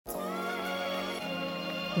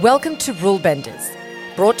Welcome to Rule Benders,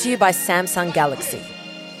 brought to you by Samsung Galaxy.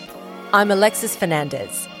 I'm Alexis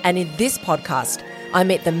Fernandez, and in this podcast, I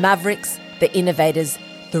meet the mavericks, the innovators,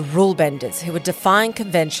 the rule benders who are defying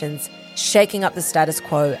conventions, shaking up the status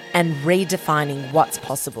quo, and redefining what's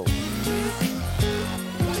possible.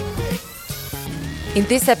 In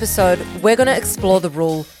this episode, we're going to explore the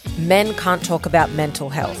rule, men can't talk about mental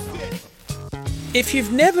health. If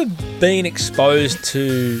you've never been exposed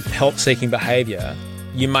to help-seeking behaviour,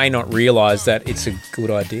 you may not realise that it's a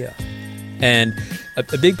good idea. And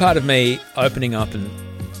a big part of me opening up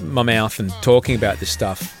my mouth and talking about this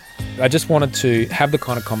stuff, I just wanted to have the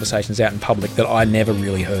kind of conversations out in public that I never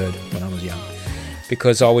really heard when I was young.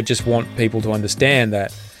 Because I would just want people to understand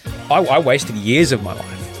that I wasted years of my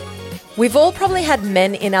life. We've all probably had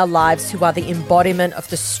men in our lives who are the embodiment of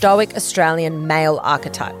the stoic Australian male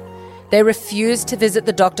archetype. They refuse to visit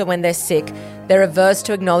the doctor when they're sick, they're averse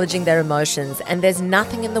to acknowledging their emotions, and there's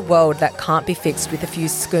nothing in the world that can't be fixed with a few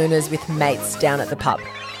schooners with mates down at the pub.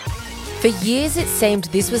 For years it seemed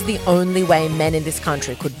this was the only way men in this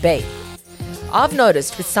country could be. I've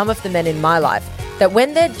noticed with some of the men in my life that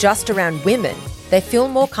when they're just around women, they feel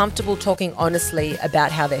more comfortable talking honestly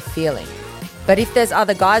about how they're feeling. But if there's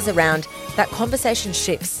other guys around, that conversation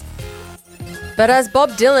shifts. But as Bob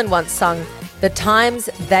Dylan once sung, the times,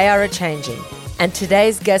 they are a-changing, and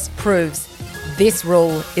today's guest proves this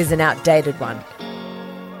rule is an outdated one.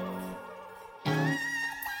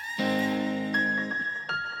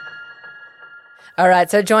 All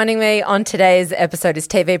right, so joining me on today's episode is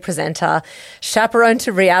TV presenter, chaperone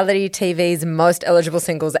to reality TV's most eligible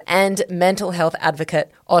singles, and mental health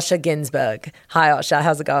advocate, Osher Günsberg. Hi, Osher.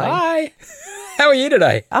 How's it going? Hi. How are you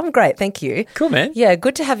today? I'm great, thank you. Cool, man. Yeah,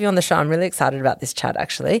 good to have you on the show. I'm really excited about this chat,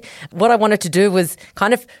 actually. What I wanted to do was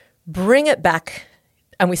kind of bring it back,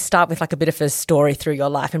 and we start with like a bit of a story through your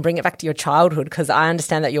life and bring it back to your childhood, because I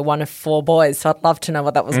understand that you're one of 4 boys, so I'd love to know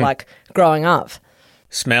what that was like growing up.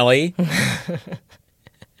 Smelly.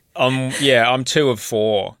 I'm 2 of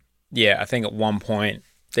 4. Yeah, I think at one point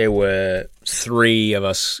there were 3 of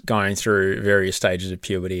us going through various stages of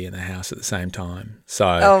puberty in the house at the same time. So,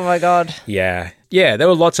 oh my God. Yeah, there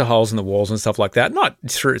were lots of holes in the walls and stuff like that. Not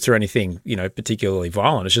through anything, particularly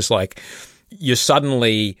violent. It's just like you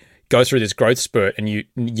suddenly go through this growth spurt and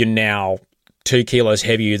you're now 2 kilos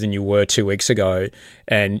heavier than you were 2 weeks ago,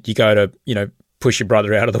 and you go to, push your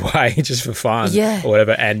brother out of the way just for fun or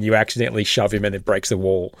whatever, and you accidentally shove him and it breaks the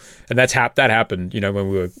wall. And that happened,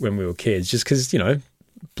 when we were kids, just because,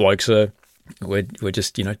 blokes we're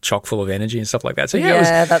just, chock full of energy and stuff like that. So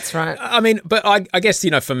yeah, that's right. I mean, but I guess,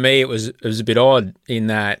 for me it was a bit odd in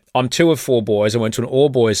that I'm 2 of 4 boys. I went to an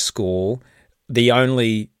all-boys school. The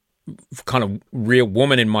only kind of real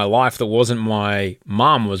woman in my life that wasn't my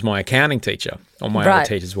mum was my accounting teacher. All my other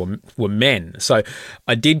teachers were men. So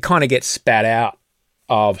I did kind of get spat out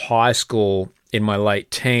of high school in my late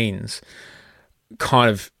teens, kind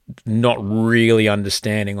of not really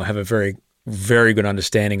understanding or have a very, very good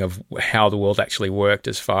understanding of how the world actually worked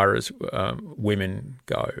as far as women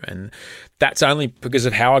go. And that's only because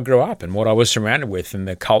of how I grew up and what I was surrounded with and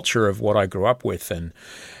the culture of what I grew up with. And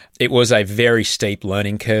it was a very steep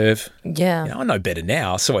learning curve. Yeah. I know better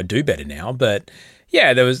now, so I do better now. But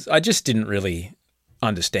yeah, I just didn't really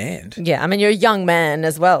understand. Yeah, I mean, you're a young man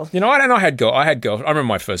as well. I had girls. I remember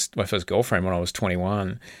my first girlfriend when I was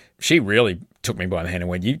 21. She really took me by the hand and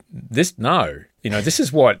went, this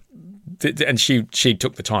is what, and she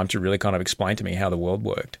took the time to really kind of explain to me how the world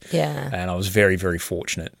worked. Yeah. And I was very, very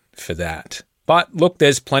fortunate for that. But look,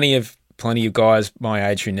 there's plenty of guys my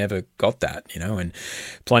age who never got that, and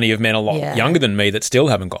plenty of men a lot younger than me that still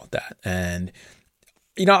haven't got that. And,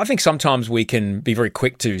 I think sometimes we can be very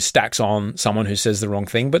quick to stacks on someone who says the wrong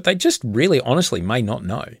thing, but they just really honestly may not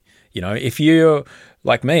know. If you're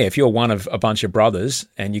like me, if you're one of a bunch of brothers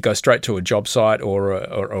and you go straight to a job site or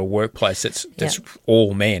a workplace that's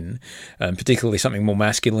all men, particularly something more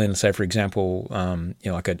masculine, say for example,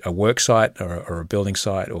 like a work site or a building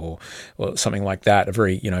site or something like that, a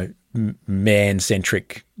very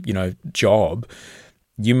man-centric job,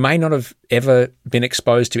 you may not have ever been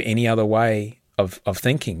exposed to any other way of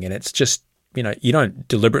thinking, and it's just you don't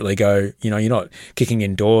deliberately go, you're not kicking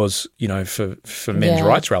indoors, for men's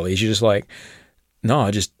rights rallies. You're just like, no, I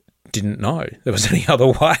just didn't know there was any other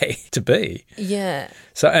way to be. Yeah.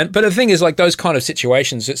 So, but the thing is, like those kind of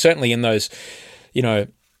situations, certainly in those,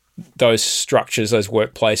 those structures, those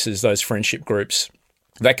workplaces, those friendship groups,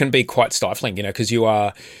 that can be quite stifling, because you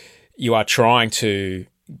are trying to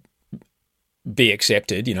be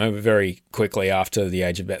accepted. Very quickly after the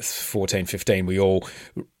age of about 14, 15, we all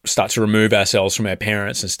start to remove ourselves from our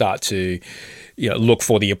parents and start to look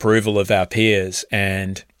for the approval of our peers.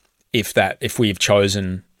 And if we've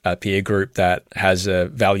chosen a peer group that has a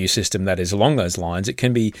value system that is along those lines, it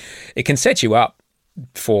can set you up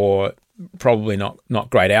for probably not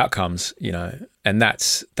great outcomes, and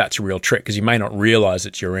that's a real trick, because you may not realize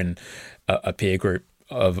that you're in a peer group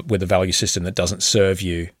with a value system that doesn't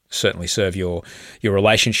certainly serve your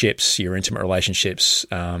relationships, your intimate relationships,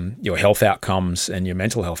 your health outcomes and your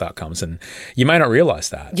mental health outcomes, and you may not realize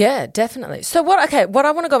that. Yeah, definitely. So what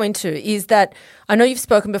I want to go into is that I know you've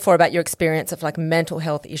spoken before about your experience of like mental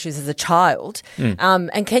health issues as a child,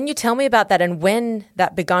 and can you tell me about that and when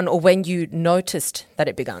that begun, or when you noticed that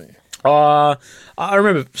it begun? I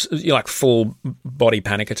remember like full body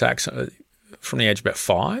panic attacks from the age of about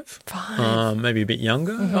 5. Maybe a bit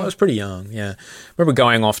younger. Mm-hmm. I was pretty young, yeah. I remember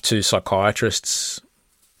going off to psychiatrists,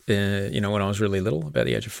 when I was really little, about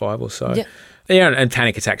the age of 5 or so. Yeah, and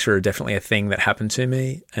panic attacks were definitely a thing that happened to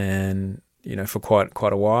me, and, for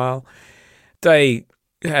quite a while. They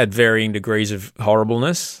had varying degrees of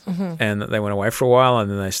horribleness, and they went away for a while,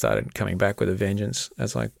 and then they started coming back with a vengeance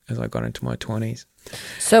as I got into my 20s.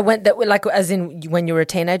 So as in when you were a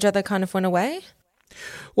teenager, they kind of went away?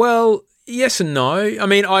 Well, yes and no. I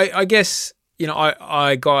mean, I guess,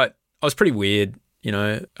 I was pretty weird,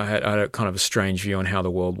 I had a kind of a strange view on how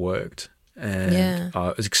the world worked, and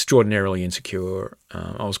I was extraordinarily insecure.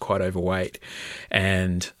 I was quite overweight,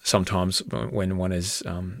 and sometimes when one is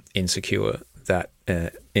insecure, that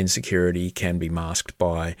insecurity can be masked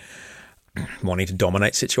by wanting to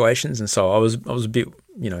dominate situations, and so I was a bit,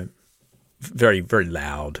 very, very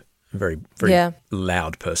loud. Very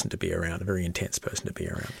loud person to be around, a very intense person to be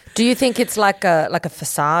around. Do you think it's like a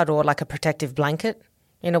facade or like a protective blanket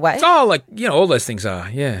in a way? Oh, all those things are.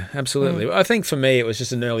 Yeah, absolutely. I think for me it was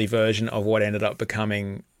just an early version of what ended up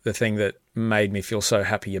becoming the thing that made me feel so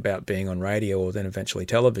happy about being on radio or then eventually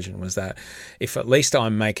television, was that if at least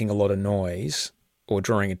I'm making a lot of noise or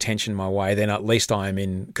drawing attention my way, then at least I'm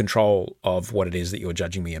in control of what it is that you're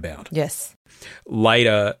judging me about. Yes.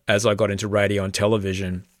 Later, as I got into radio and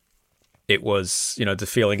television, it was, the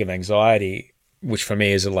feeling of anxiety, which for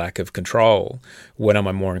me is a lack of control. When am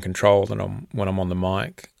I more in control than when I'm on the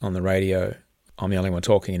mic, on the radio? I'm the only one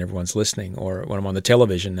talking and everyone's listening. Or when I'm on the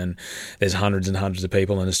television and there's hundreds and hundreds of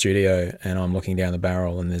people in the studio and I'm looking down the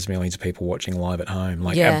barrel and there's millions of people watching live at home.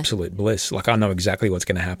 Absolute bliss. I know exactly what's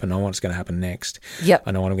going to happen. I know what's going to happen next. Yep.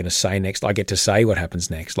 I know what I'm going to say next. I get to say what happens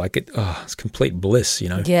next. It's complete bliss,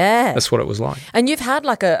 Yeah. That's what it was like. And you've had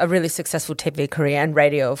a really successful TV career and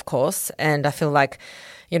radio, of course. And I feel like,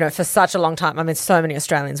 for such a long time, I mean, so many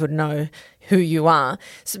Australians would know who you are.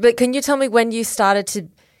 But can you tell me when you started to,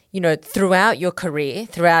 throughout your career,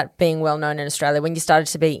 throughout being well known in Australia, when you started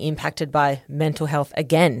to be impacted by mental health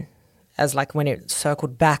again, as when it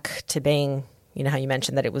circled back to being, how you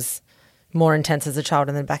mentioned that it was more intense as a child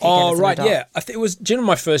and then back again as an adult? Yeah. I think it was during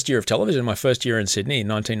my first year of television, my first year in Sydney in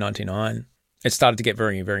 1999. It started to get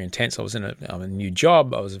very, very intense. I was in a new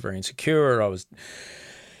job. I was very insecure. I was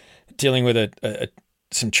dealing with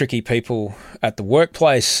some tricky people at the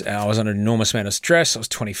workplace. I was under an enormous amount of stress. I was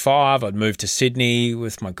 25. I'd moved to Sydney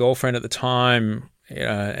with my girlfriend at the time,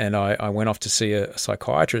 and I went off to see a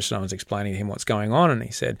psychiatrist, and I was explaining to him what's going on, and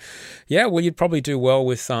he said, yeah, well, you'd probably do well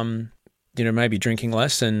with, maybe drinking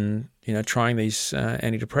less and, trying these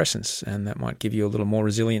antidepressants, and that might give you a little more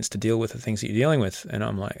resilience to deal with the things that you're dealing with. And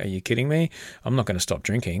I'm like, are you kidding me? I'm not going to stop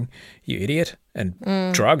drinking, you idiot. And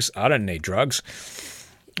drugs? I don't need drugs.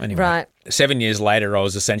 Anyway, right. 7 years later, I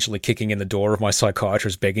was essentially kicking in the door of my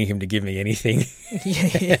psychiatrist, begging him to give me anything.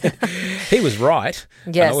 He was right.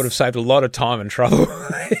 Yes. And I would have saved a lot of time and trouble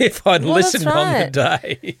if I'd listened on the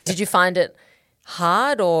day. Did you find it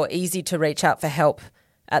hard or easy to reach out for help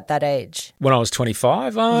at that age? When I was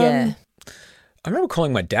 25? Yeah. I remember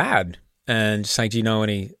calling my dad and saying, do you know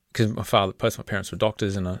any... Because both my parents were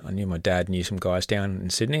doctors, and I knew my dad knew some guys down in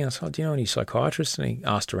Sydney. I said, do you know any psychiatrists? And he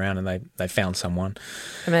asked around, and they found someone.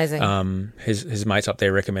 Amazing. His mates up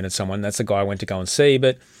there recommended someone. That's the guy I went to go and see.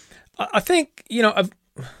 But I think,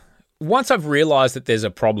 once I've realised that there's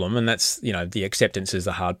a problem, and that's, the acceptance is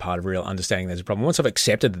the hard part of real understanding there's a problem. Once I've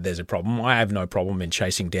accepted that there's a problem, I have no problem in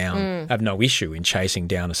chasing down, I have no issue in chasing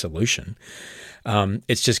down a solution.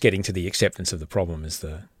 It's just getting to the acceptance of the problem is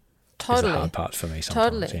the hard part for me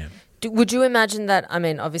sometimes. Totally. Yeah. Would you imagine that,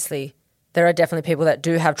 obviously there are definitely people that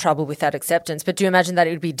do have trouble with that acceptance, but do you imagine that it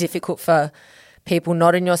would be difficult for people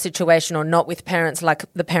not in your situation or not with parents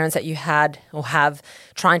like the parents that you had or have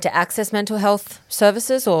trying to access mental health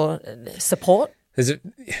services or support?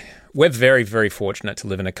 we're very, very fortunate to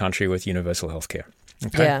live in a country with universal healthcare.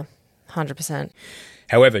 Okay? Yeah, 100%.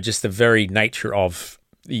 However, just the very nature of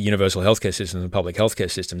the universal healthcare systems and public healthcare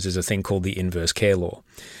systems is a thing called the inverse care law.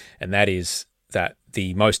 And that is that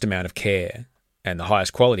the most amount of care and the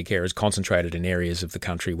highest quality care is concentrated in areas of the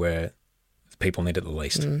country where people need it the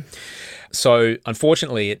least. So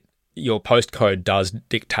unfortunately, your postcode does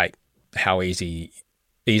dictate how easily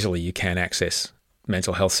you can access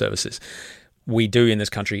mental health services. We do in this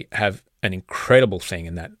country have an incredible thing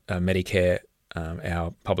in that Medicare,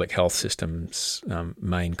 our public health system's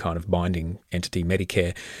main kind of binding entity,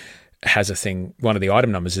 Medicare, has a thing. One of the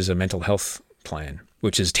item numbers is a mental health plan,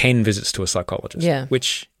 which is 10 visits to a psychologist,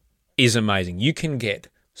 which is amazing. You can get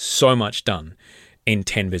so much done in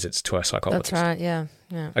 10 visits to a psychologist. That's right, yeah.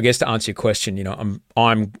 I guess to answer your question, you know,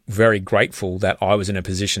 I'm very grateful that I was in a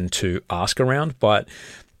position to ask around, but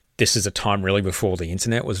this is a time really before the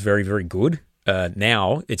internet was very, very good.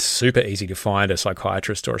 Now it's super easy to find a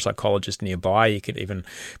psychiatrist or a psychologist nearby. You could even,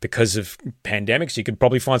 because of pandemics, you could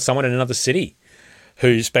probably find someone in another city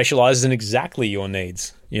who specializes in exactly your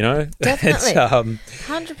needs, you know? Definitely.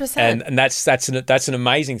 100%. And that's an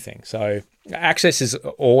amazing thing. So access is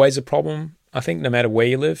always a problem, I think, no matter where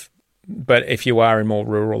you live. But if you are in more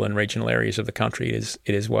rural and regional areas of the country, it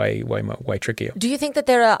is way trickier. Do you think that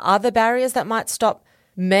there are other barriers that might stop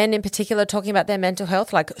men in particular talking about their mental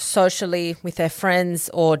health, like socially with their friends,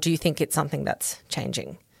 or do you think it's something that's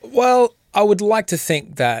changing? Well, I would like to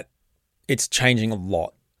think that it's changing a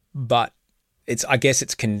lot, but I guess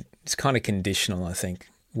it's kind of conditional, I think,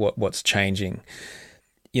 what's changing.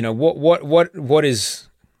 You know, what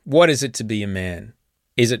is it to be a man?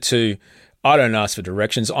 Is it to, I don't ask for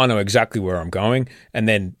directions, I know exactly where I'm going, and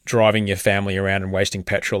then driving your family around and wasting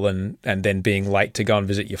petrol and then being late to go and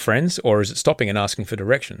visit your friends? Or is it stopping and asking for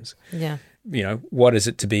directions? Yeah. You know, what is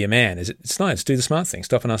it to be a man? It's nice, do the smart thing,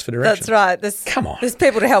 stop and ask for directions. That's right. Come on. There's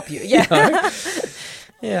people to help you. Yeah. You know?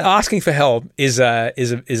 Yeah. Asking for help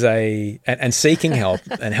and seeking help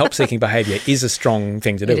and help-seeking behaviour is a strong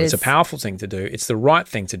thing to do. It's a powerful thing to do. It's the right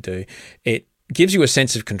thing to do. It gives you a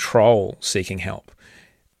sense of control, seeking help.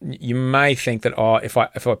 You may think that, if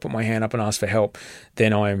I put my hand up and ask for help,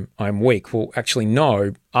 then I'm weak. Well, actually,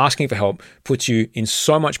 no. Asking for help puts you in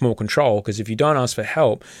so much more control, because if you don't ask for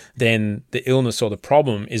help, then the illness or the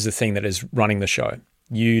problem is the thing that is running the show.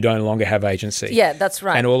 You no longer have agency. Yeah, that's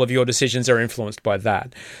right. And all of your decisions are influenced by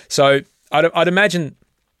that. So I'd imagine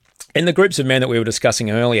in the groups of men that we were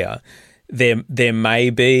discussing earlier, there may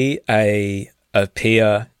be a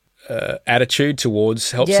peer attitude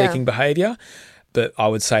towards help-seeking behaviour, but I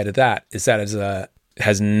would say to that is that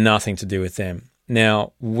has nothing to do with them.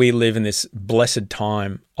 Now, we live in this blessed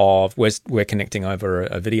time of, we're connecting over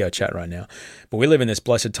a video chat right now, but we live in this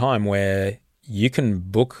blessed time where you can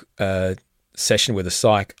book a session with a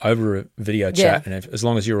psych over a video chat, and as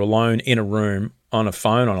long as you're alone in a room, on a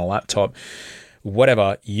phone, on a laptop,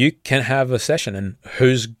 whatever, you can have a session. And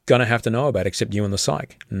who's going to have to know about it except you and the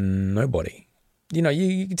psych? Nobody. You know,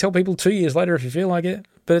 you can tell people 2 years later if you feel like it,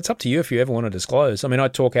 but it's up to you if you ever want to disclose. I mean, I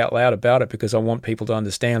talk out loud about it because I want people to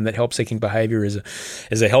understand that help-seeking behaviour is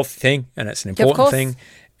a healthy thing, and it's an important thing.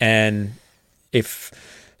 And if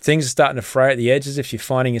things are starting to fray at the edges, if you're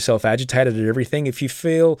finding yourself agitated at everything, if you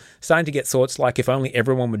feel starting to get thoughts like, if only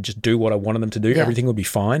everyone would just do what I wanted them to do, everything would be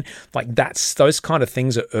fine. Like, those kind of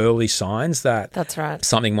things are early signs that that's right,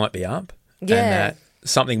 something might be up, and that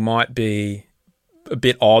something might be a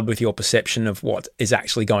bit odd with your perception of what is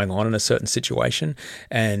actually going on in a certain situation,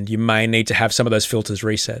 and you may need to have some of those filters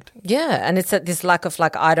reset. Yeah, and it's this lack of,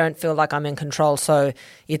 like, I don't feel like I'm in control, so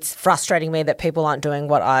it's frustrating me that people aren't doing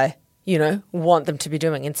what I want them to be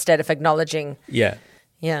doing, instead of acknowledging. Yeah.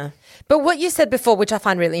 But what you said before, which I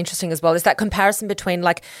find really interesting as well, is that comparison between,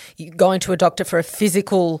 like, you going to a doctor for a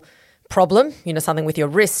physical problem, something with your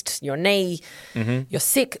wrist, your knee, you're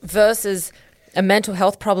sick, versus a mental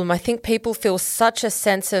health problem. I think people feel such a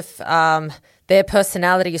sense of their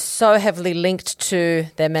personality is so heavily linked to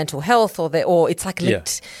their mental health, or it's like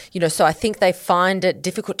linked, so I think they find it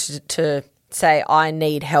difficult to say, I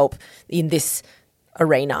need help in this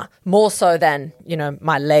arena, more so than,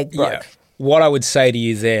 my leg broke. Yeah. What I would say to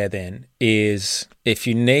you there then is, if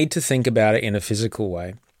you need to think about it in a physical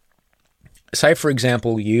way, say, for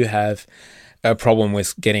example, you have a problem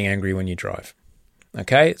with getting angry when you drive.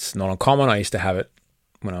 Okay, it's not uncommon. I used to have it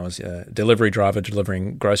when I was a delivery driver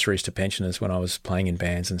delivering groceries to pensioners when I was playing in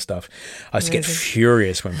bands and stuff. I used to get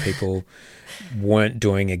furious when people weren't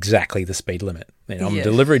doing exactly the speed limit. I'm a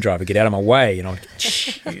delivery driver, get out of my way. And I'm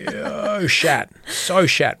so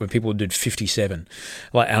shat when people did 57.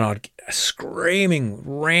 And I'd screaming,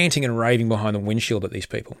 ranting and raving behind the windshield at these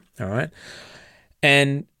people, all right?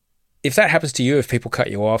 And if that happens to you, if people cut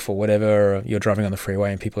you off or whatever, or you're driving on the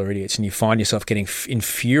freeway and people are idiots and you find yourself getting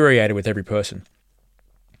infuriated with every person,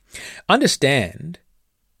 understand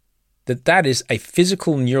that that is a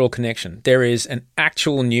physical neural connection. There is an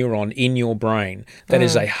actual neuron in your brain that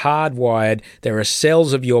is a hardwired, there are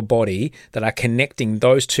cells of your body that are connecting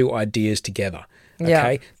those two ideas together.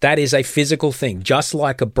 Okay, that is a physical thing, just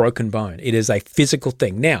like a broken bone. It is a physical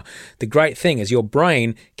thing. Now, the great thing is your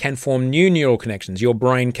brain can form new neural connections. Your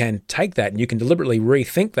brain can take that and you can deliberately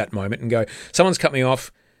rethink that moment and go, someone's cut me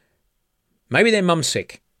off. Maybe their mum's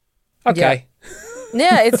sick. Okay.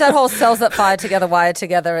 Yeah, it's that whole cells that fire together, wire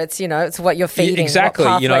together. It's, it's what you're feeding. Exactly.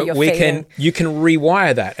 You can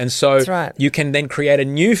rewire that. And so you can then create a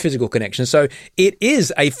new physical connection. So it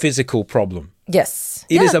is a physical problem. Yes.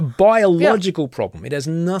 It is a biological problem. It has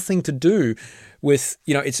nothing to do with,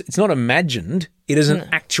 it's not imagined. It is an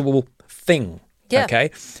actual thing. Yeah, okay.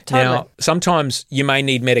 Totally. Now, sometimes you may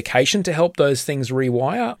need medication to help those things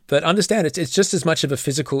rewire, but understand it's just as much of a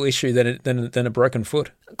physical issue than a broken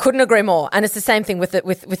foot. Couldn't agree more. And it's the same thing with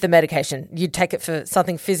the medication. You take it for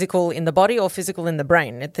something physical in the body or physical in the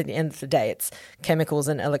brain. At the end of the day, it's chemicals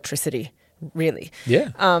and electricity, really. Yeah.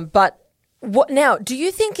 But what now? Do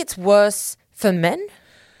you think it's worse for men?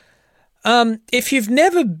 If you've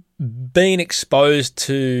never been exposed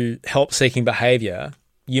to help-seeking behaviour,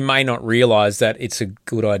 you may not realise that it's a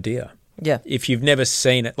good idea. Yeah. If you've never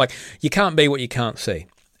seen it. Like, you can't be what you can't see.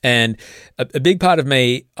 And a big part of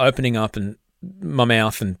me opening up and my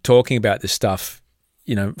mouth and talking about this stuff,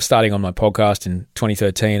 starting on my podcast in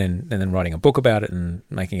 2013 and then writing a book about it and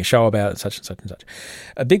making a show about it, such and such and such.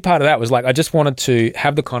 A big part of that was like I just wanted to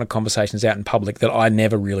have the kind of conversations out in public that I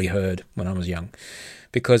never really heard when I was young,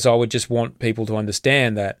 because I would just want people to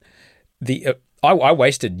understand that I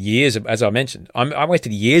wasted years of, as I mentioned, I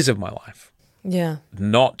wasted years of my life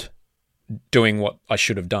not doing what I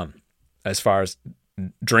should have done, as far as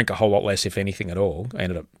drink a whole lot less, if anything at all. I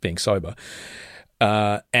ended up being sober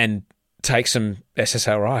and take some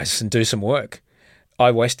SSRIs and do some work. I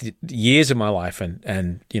wasted years of my life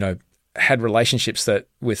and had relationships that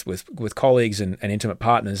with colleagues and intimate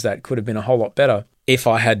partners that could have been a whole lot better if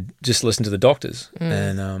I had just listened to the doctors.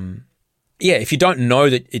 And if you don't know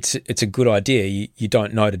that it's a good idea, you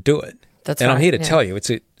don't know to do it. That's and right, I'm here to tell you it's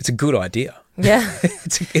a good idea. Yeah.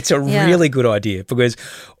 it's a really good idea, because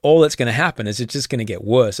all that's going to happen is it's just going to get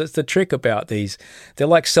worse. That's the trick about these. They're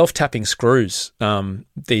like self-tapping screws,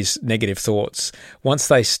 these negative thoughts. Once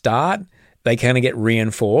they start, they kind of get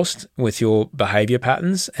reinforced with your behavior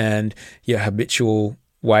patterns, and your habitual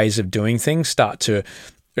ways of doing things start to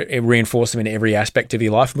reinforce them in every aspect of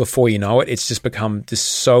your life. And before you know it, it's just become just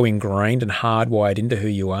so ingrained and hardwired into who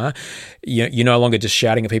you are. You're no longer just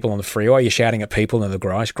shouting at people on the freeway. You're shouting at people in the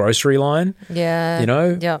grocery line. Yeah.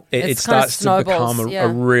 It starts to become a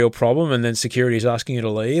real problem, and then security is asking you to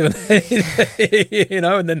leave.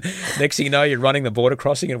 And then next thing you know, you're running the border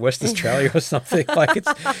crossing in West Australia or something. Like,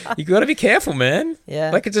 you got to be careful, man.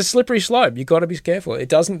 Yeah. Like, it's a slippery slope. You got to be careful. It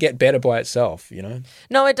doesn't get better by itself,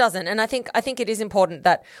 No, it doesn't. And I think it is important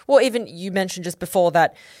that, well, even you mentioned just before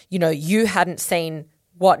that, you hadn't seen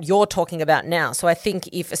what you're talking about now. So I think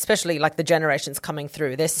if, especially like the generations coming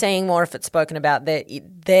through, they're seeing more if it's spoken about,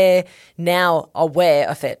 they're now aware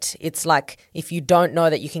of it. It's like, if you don't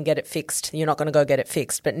know that you can get it fixed, you're not going to go get it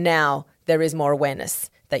fixed. But now there is more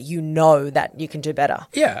awareness that that you can do better.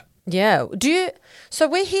 Yeah. Yeah. So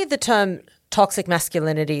we hear the term toxic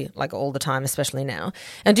masculinity like all the time, especially now.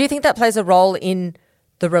 And do you think that plays a role in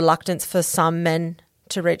the reluctance for some men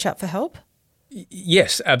to reach out for help?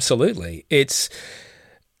 Yes, absolutely.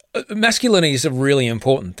 Masculinity is a really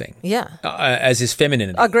important thing. Yeah. As is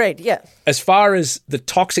femininity. Agreed, yeah. As far as the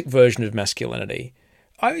toxic version of masculinity,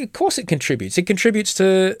 of course it contributes. It contributes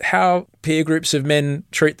to how peer groups of men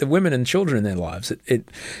treat the women and children in their lives.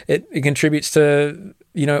 It contributes to,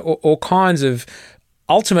 all kinds of,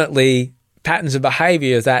 ultimately, patterns of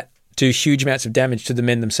behaviour that do huge amounts of damage to the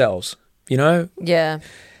men themselves, Yeah.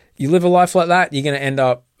 You live a life like that, you're going to end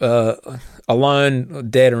up alone,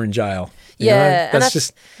 dead, or in jail. And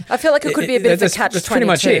I feel like it could be a bit of a catch-22. That's pretty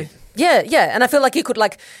much it. Yeah. And I feel like you could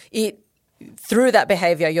through that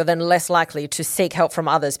behaviour, you're then less likely to seek help from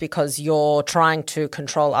others because you're trying to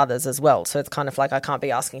control others as well. So it's kind of like I can't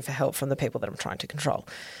be asking for help from the people that I'm trying to control.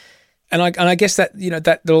 And I guess that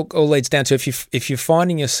that all leads down to if you're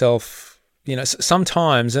finding yourself.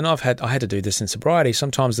 Sometimes, and I had to do this in sobriety,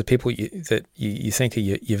 sometimes the people that you think are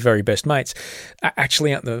your very best mates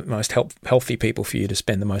actually aren't the most healthy people for you to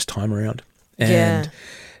spend the most time around. And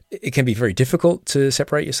it can be very difficult to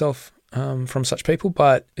separate yourself from such people,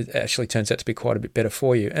 but it actually turns out to be quite a bit better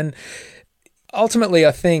for you. And ultimately,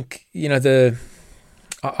 I think,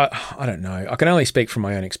 I don't know. I can only speak from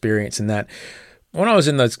my own experience in that when I was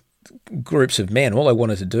in those groups of men, all I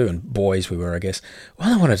wanted to do, and boys we were, I guess,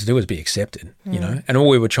 all I wanted to do was be accepted, you know? And all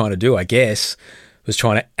we were trying to do, I guess, was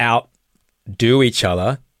trying to outdo each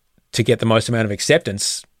other to get the most amount of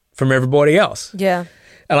acceptance from everybody else. Yeah.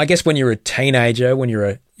 And I guess when you're a teenager, when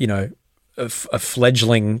you're a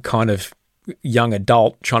fledgling kind of young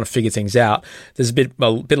adult trying to figure things out, there's a bit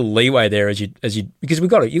of leeway there as you because you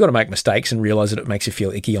got to make mistakes and realize that it makes you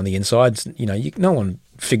feel icky on the insides. You know, no one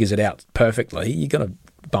figures it out perfectly. You got to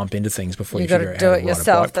bump into things before you figure out how to ride a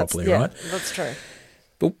bike properly, right? That's true.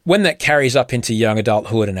 But when that carries up into young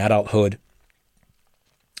adulthood and adulthood,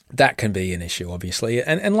 that can be an issue, obviously.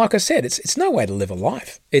 And like I said, it's no way to live a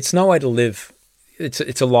life. It's no way to live.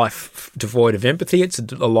 It's a life devoid of empathy. It's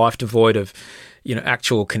a life devoid of,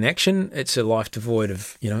 actual connection. It's a life devoid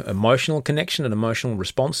of, emotional connection and emotional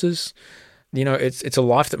responses. It's a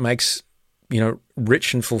life that makes,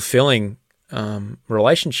 rich and fulfilling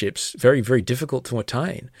relationships very, very difficult to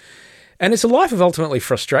attain. And it's a life of ultimately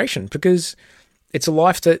frustration because it's a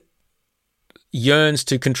life that yearns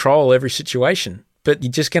to control every situation. But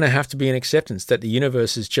you're just going to have to be an acceptance that the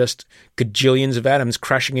universe is just gajillions of atoms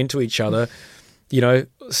crashing into each other,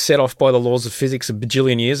 set off by the laws of physics a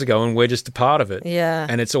bajillion years ago, and we're just a part of it. Yeah.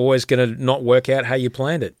 And it's always going to not work out how you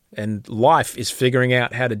planned it. And life is figuring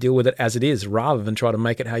out how to deal with it as it is rather than try to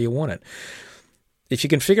make it how you want it. If you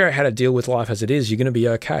can figure out how to deal with life as it is, you're going to be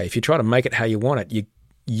okay. If you try to make it how you want it,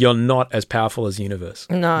 you're not as powerful as the universe.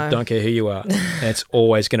 No. Don't care who you are. And it's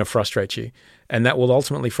always going to frustrate you. And that will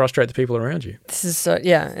ultimately frustrate the people around you. This is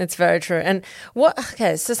it's very true. And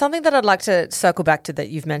so something that I'd like to circle back to that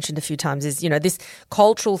you've mentioned a few times is, this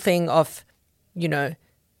cultural thing of,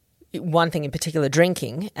 one thing in particular,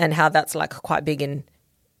 drinking, and how that's like quite big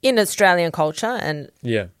in Australian culture, and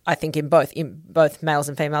I think in both males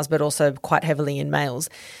and females, but also quite heavily in males,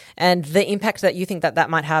 and the impact that you think that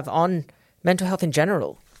might have on mental health in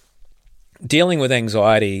general. Dealing with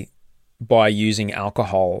anxiety by using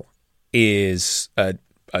alcohol is a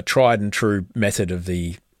tried and true method of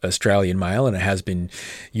the Australian male, and it has been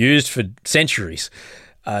used for centuries.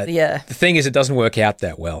 The thing is, it doesn't work out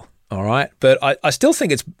that well, all right? But I still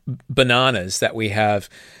think it's bananas that we have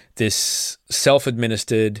this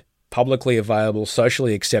self-administered, publicly available,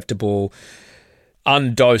 socially acceptable,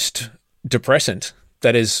 undosed depressant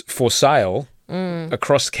that is for sale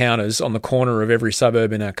across counters on the corner of every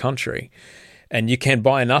suburb in our country, and you can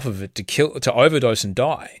buy enough of it to overdose and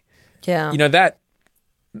die. Yeah.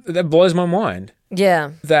 That blows my mind.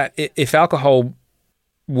 Yeah. That if alcohol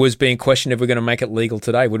was being questioned, if we're going to make it legal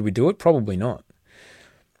today, would we do it? Probably not.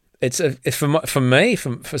 For me,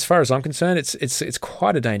 as far as I'm concerned, it's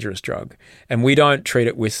quite a dangerous drug, and we don't treat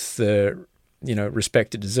it with the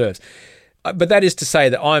respect it deserves. But that is to say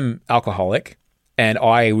that I'm alcoholic, and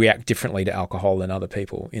I react differently to alcohol than other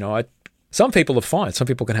people. Some people are fine. Some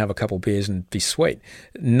people can have a couple of beers and be sweet.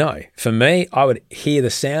 No, for me, I would hear the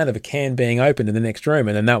sound of a can being opened in the next room,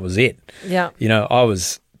 and then that was it. Yeah. I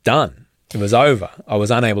was done. It was over. I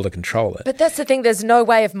was unable to control it. But that's the thing. There's no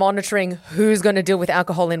way of monitoring who's going to deal with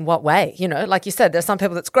alcohol in what way. Like you said, there's some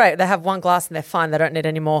people that's great. They have one glass and they're fine. They don't need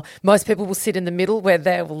any more. Most people will sit in the middle where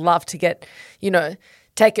they will love to get,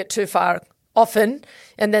 take it too far often.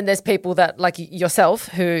 And then there's people that, like yourself,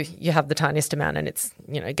 who you have the tiniest amount and it's,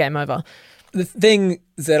 game over. The thing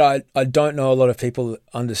that I don't know a lot of people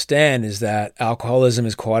understand is that alcoholism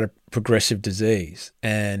is quite a progressive disease,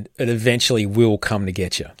 and it eventually will come to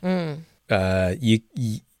get you.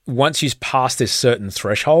 Once you pass this certain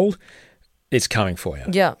threshold, it's coming for you.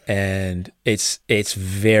 Yeah. And it's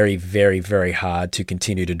very, very, very hard to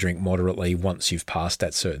continue to drink moderately once you've passed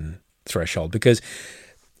that certain threshold, because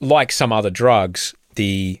like some other drugs,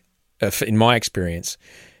 in my experience,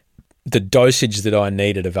 the dosage that I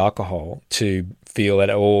needed of alcohol to feel at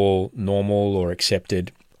all normal or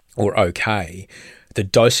accepted or okay, the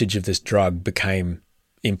dosage of this drug became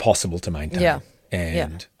impossible to maintain. Yeah.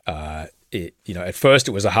 And at first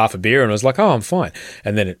it was a half a beer and I was like, oh, I'm fine.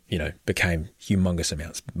 And then it, became humongous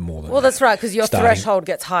amounts more than Well, that's right, because your Starting- threshold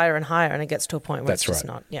gets higher and higher, and it gets to a point where That's it's just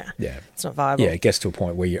right. not, it's not Yeah, viable. it gets to a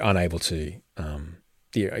point where you're unable to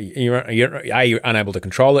you're unable to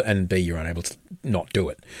control it, and B, you're unable to not do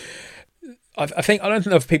it. I don't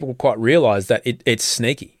know if people quite realise that it's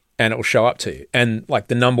sneaky and it will show up to you. And like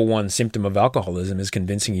the number one symptom of alcoholism is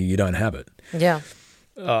convincing you don't have it. Yeah.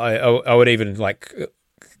 I would even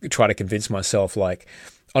try to convince myself, I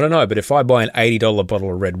don't know, but if I buy an $80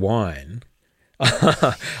 bottle of red wine,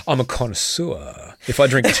 I'm a connoisseur. If I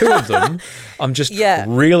drink 2 of them, I'm just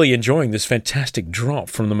really enjoying this fantastic drop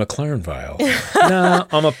from the McLaren Vale. Nah,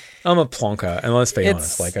 I'm a plonker, and let's be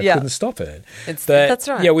honest, like I couldn't stop it. That's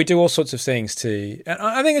right. Yeah, we do all sorts of things to, and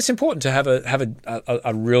I think it's important to have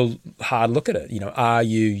a real hard look at it. You know, are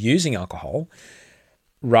you using alcohol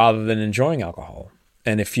rather than enjoying alcohol?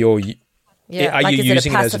 And if you're, are you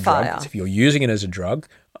using it as a drug? If you're using it as a drug,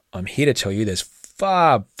 I'm here to tell you there's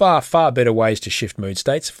far, far, far better ways to shift mood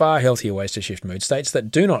states, far healthier ways to shift mood states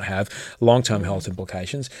that do not have long-term health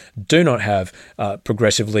implications, do not have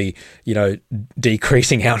progressively,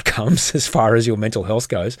 decreasing outcomes as far as your mental health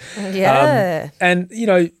goes. Yeah. And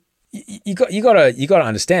you got to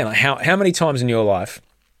understand, like, how many times in your life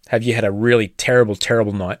have you had a really terrible,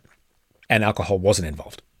 terrible night and alcohol wasn't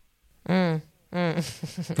involved? All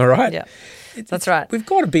right? Yeah. That's right. We've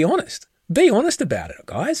got to be honest. Be honest about it,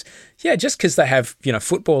 guys. Yeah, just because they have,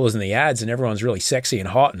 footballers in the ads and everyone's really sexy and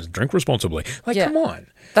hot and drink responsibly. Come on.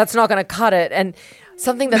 That's not going to cut it. And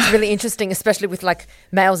something that's really interesting, especially with like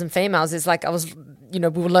males and females, is like we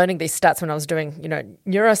were learning these stats when I was doing,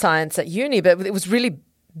 neuroscience at uni, but it was really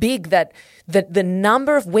big that the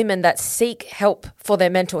number of women that seek help for their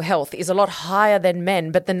mental health is a lot higher than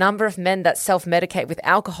men, but the number of men that self-medicate with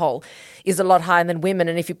alcohol is a lot higher than women.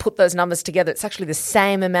 And if you put those numbers together, it's actually the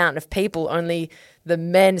same amount of people, only the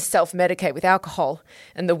men self-medicate with alcohol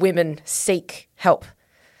and the women seek help.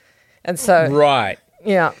 And so... Right.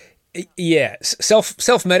 Yeah. Yeah.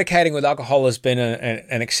 Self-medicating with alcohol has been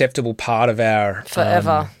an acceptable part of our...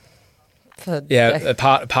 Forever. A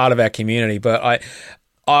part of our community. But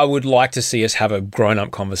I would like to see us have a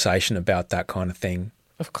grown-up conversation about that kind of thing.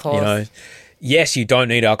 Of course. Yes, you don't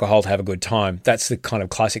need alcohol to have a good time. That's the kind of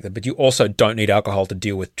classic, but you also don't need alcohol to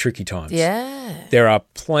deal with tricky times. Yeah. There are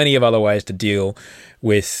plenty of other ways to deal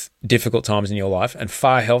with difficult times in your life, and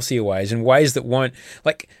far healthier ways, and ways that won't,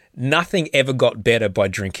 like, nothing ever got better by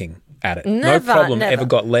drinking at it. No problem ever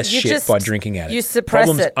got less shit by drinking at it. You suppress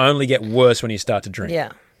Problems it. only get worse when you start to drink.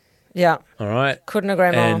 Yeah. Yeah. All right. Couldn't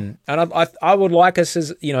agree more. And I would like us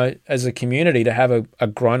as a community to have a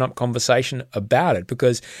grown-up conversation about it,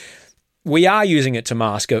 because we are using it to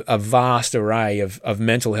mask a vast array of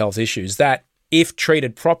mental health issues that, if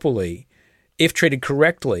treated properly, if treated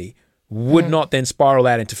correctly, would not then spiral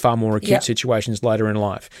out into far more acute situations later in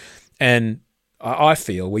life. And I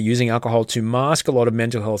feel we're using alcohol to mask a lot of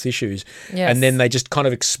mental health issues, and then they just kind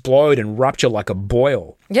of explode and rupture like a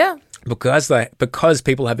boil. Yeah. Because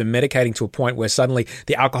people have been medicating to a point where suddenly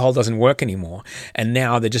the alcohol doesn't work anymore, and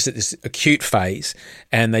now they're just at this acute phase,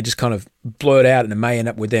 and they just kind of blurt out, and it may end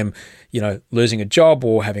up with them, losing a job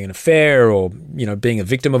or having an affair, or being a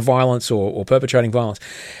victim of violence or perpetrating violence.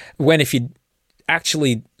 When if you'd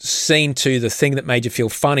actually seen to the thing that made you feel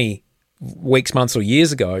funny weeks, months, or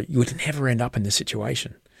years ago, you would never end up in this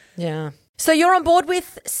situation. Yeah. So you're on board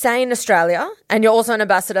with Sane Australia, and you're also an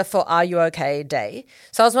ambassador for Are You OK Day.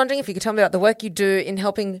 So I was wondering if you could tell me about the work you do in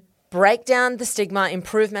helping break down the stigma,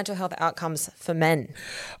 improve mental health outcomes for men.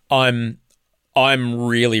 I'm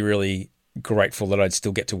really, really grateful that I'd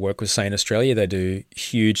still get to work with Sane Australia. They do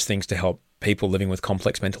huge things to help people living with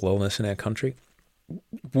complex mental illness in our country.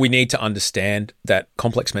 We need to understand that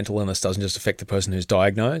complex mental illness doesn't just affect the person who's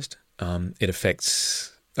diagnosed. It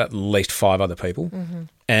affects at least 5 other people. Mm-hmm.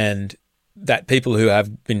 And that people who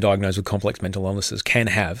have been diagnosed with complex mental illnesses can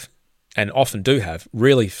have, and often do have,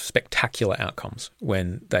 really spectacular outcomes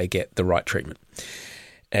when they get the right treatment,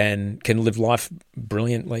 and can live life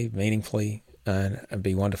brilliantly, meaningfully, and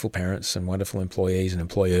be wonderful parents and wonderful employees and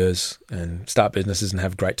employers, and start businesses and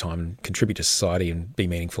have a great time and contribute to society and be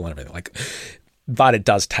meaningful and everything. But it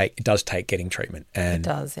does take getting treatment and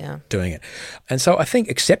doing it. And so I think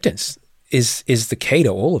acceptance is the key to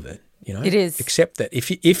all of it. It is. Accept that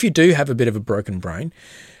if you do have a bit of a broken brain,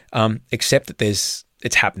 accept that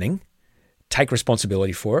it's happening, take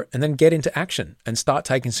responsibility for it, and then get into action and start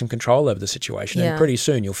taking some control over the situation. Yeah. And pretty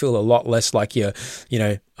soon you'll feel a lot less like you're,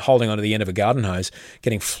 holding onto the end of a garden hose,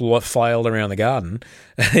 getting flailed around the garden,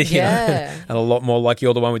 and a lot more like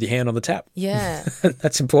you're the one with your hand on the tap. Yeah.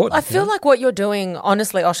 That's important. I feel like what you're doing,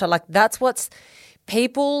 honestly, Osher, like that's what's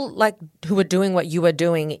people like who are doing what you are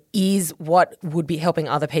doing is what would be helping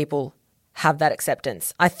other people have that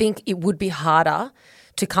acceptance. I think it would be harder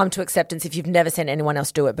to come to acceptance if you've never seen anyone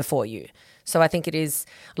else do it before you. So I think it is,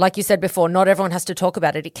 like you said before, not everyone has to talk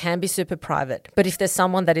about it. It can be super private. But if there's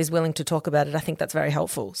someone that is willing to talk about it, I think that's very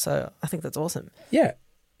helpful. So I think that's awesome. Yeah.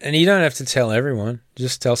 And you don't have to tell everyone.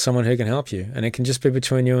 Just tell someone who can help you. And it can just be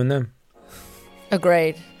between you and them.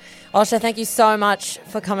 Agreed. Osher, thank you so much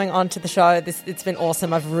for coming on to the show. It's been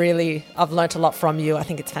awesome. I've learnt a lot from you. I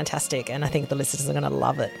think it's fantastic, and I think the listeners are going to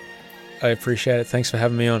love it. I appreciate it. Thanks for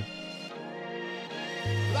having me on.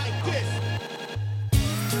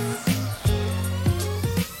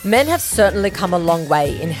 Men have certainly come a long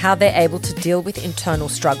way in how they're able to deal with internal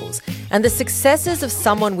struggles, and the successes of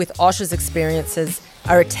someone with Osher's experiences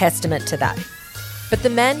are a testament to that. But the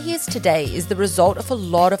man he is today is the result of a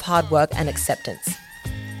lot of hard work and acceptance.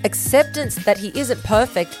 Acceptance that he isn't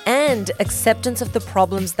perfect, and acceptance of the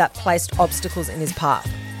problems that placed obstacles in his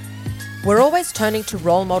path. We're always turning to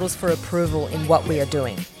role models for approval in what we are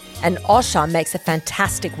doing, and Osher makes a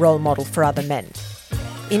fantastic role model for other men.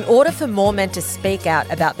 In order for more men to speak out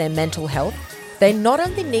about their mental health, they not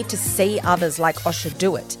only need to see others like Osher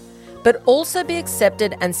do it, but also be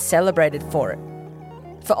accepted and celebrated for it.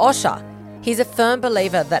 For Osher, he's a firm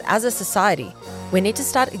believer that as a society, we need to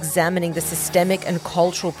start examining the systemic and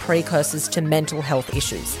cultural precursors to mental health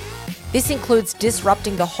issues. This includes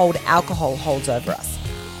disrupting the hold alcohol holds over us.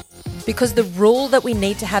 Because the rule that we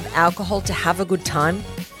need to have alcohol to have a good time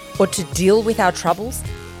or to deal with our troubles,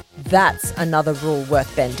 that's another rule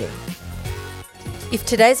worth bending. If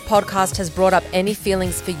today's podcast has brought up any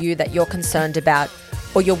feelings for you that you're concerned about,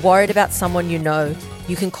 or you're worried about someone you know,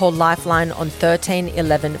 you can call Lifeline on 13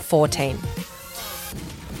 11 14.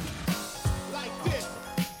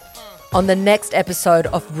 On the next episode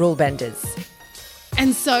of Rule Benders.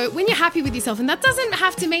 And so when you're happy with yourself, and that doesn't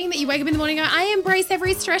have to mean that you wake up in the morning and go, I embrace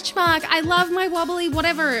every stretch mark, I love my wobbly,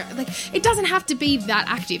 whatever. Like, it doesn't have to be that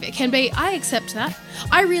active. It can be, I accept that.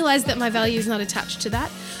 I realize that my value is not attached to that.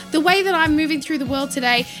 The way that I'm moving through the world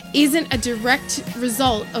today isn't a direct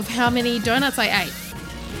result of how many donuts I ate.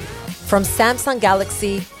 From Samsung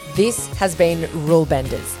Galaxy, this has been Rule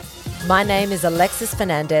Benders. My name is Alexis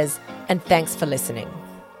Fernandez, and thanks for listening.